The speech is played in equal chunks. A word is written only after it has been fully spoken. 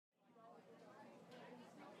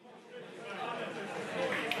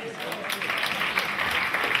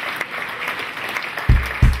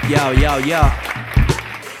Yo, yo, yo.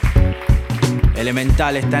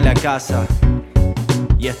 Elemental está en la casa.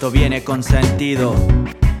 Y esto viene con sentido.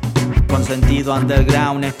 Con sentido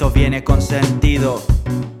underground, esto viene con sentido.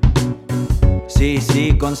 Sí,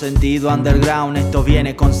 sí, con sentido underground, esto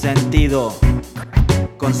viene con sentido.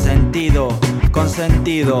 Con sentido, con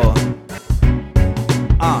sentido.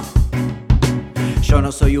 Yo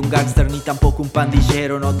no soy un gángster ni tampoco un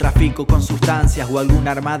pandillero. No trafico con sustancias o algún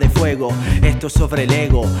arma de fuego. Esto es sobre el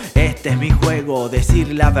ego, este es mi juego.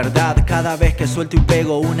 Decir la verdad cada vez que suelto y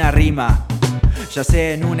pego una rima. Ya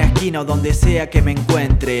sea en una esquina o donde sea que me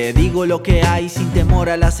encuentre. Digo lo que hay sin temor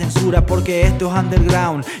a la censura, porque esto es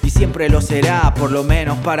underground y siempre lo será, por lo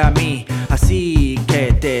menos para mí. Así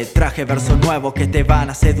que te traje versos nuevos que te van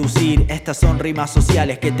a seducir. Estas son rimas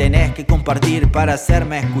sociales que tenés que compartir para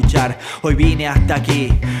hacerme escuchar. Hoy vine hasta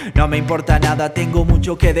aquí, no me importa nada, tengo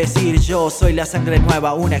mucho que decir. Yo soy la sangre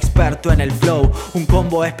nueva, un experto en el flow. Un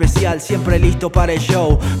combo especial, siempre listo para el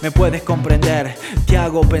show. Me puedes comprender, te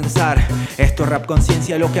hago pensar. Esto es rap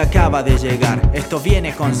conciencia, lo que acaba de llegar. Esto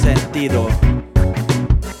viene con sentido.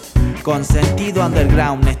 Con sentido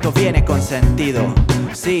underground, esto viene con sentido.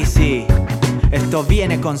 Sí, sí, esto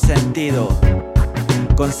viene con sentido.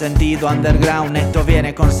 Con sentido underground, esto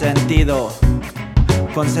viene con sentido.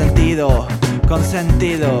 Con sentido, con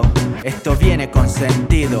sentido, esto viene con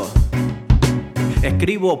sentido.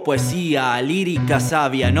 Escribo poesía, lírica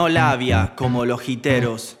sabia, no labia, como los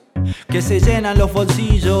jiteros que se llenan los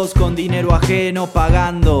bolsillos con dinero ajeno,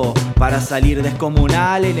 pagando para salir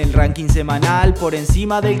descomunal en el ranking semanal, por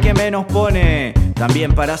encima del que menos pone.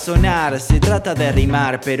 También para sonar, se trata de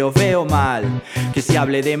rimar, pero veo mal que se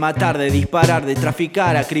hable de matar, de disparar, de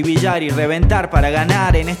traficar, acribillar y reventar para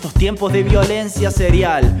ganar en estos tiempos de violencia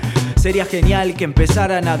serial. Sería genial que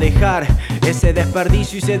empezaran a dejar ese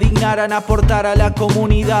desperdicio y se dignaran a aportar a la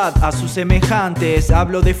comunidad, a sus semejantes.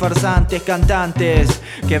 Hablo de farsantes, cantantes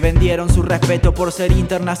que vendieron su respeto por ser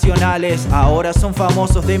internacionales. Ahora son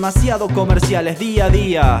famosos, demasiado comerciales día a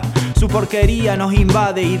día. Su porquería nos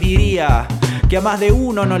invade y diría que a más de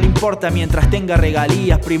uno no le importa mientras tenga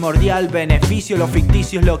regalías. Primordial beneficio, lo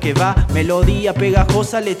ficticio es lo que va. Melodía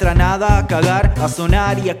pegajosa, letra nada, a cagar, a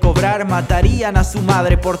sonar y a cobrar. Matarían a su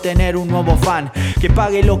madre por tener un nuevo fan que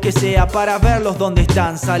pague lo que sea para verlos donde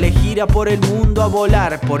están. Sale gira por el mundo a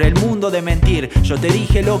volar, por el mundo de mentir. Yo te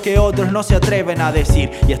dije lo que otros no se atreven a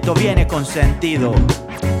decir, y esto viene con sentido.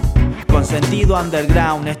 Con sentido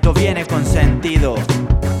underground, esto viene con sentido.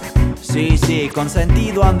 Sí, sí, con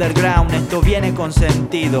sentido underground, esto viene con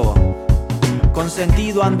sentido. Con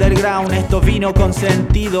sentido underground, esto vino con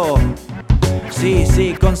sentido. Sí,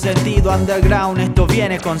 sí, con sentido underground, esto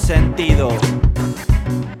viene con sentido.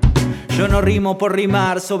 Yo no rimo por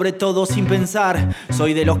rimar, sobre todo sin pensar.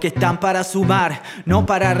 Soy de los que están para sumar, no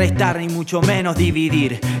para restar ni mucho menos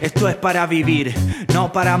dividir. Esto es para vivir,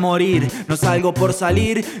 no para morir. No salgo por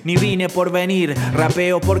salir, ni vine por venir.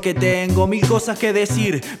 Rapeo porque tengo mil cosas que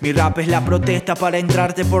decir. Mi rap es la protesta para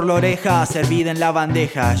entrarte por la oreja, servida en la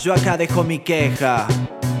bandeja. Yo acá dejo mi queja.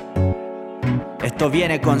 Esto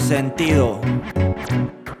viene con sentido.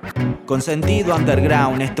 Con sentido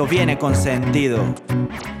underground, esto viene con sentido.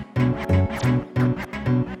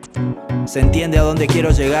 ¿Se entiende a dónde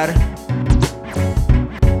quiero llegar?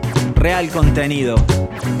 Real contenido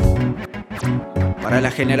para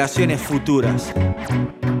las generaciones futuras.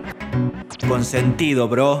 Con sentido,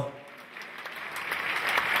 bro.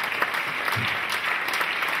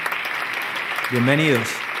 Bienvenidos.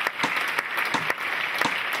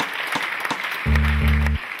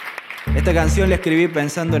 Esta canción la escribí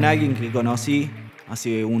pensando en alguien que conocí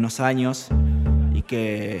hace unos años y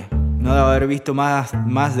que no debo haber visto más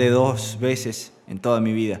de 2 veces en toda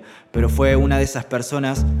mi vida. Pero fue una de esas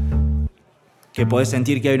personas que podés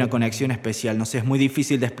sentir que hay una conexión especial. No sé, es muy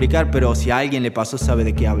difícil de explicar, pero si a alguien le pasó sabe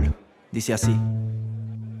de qué hablo. Dice así.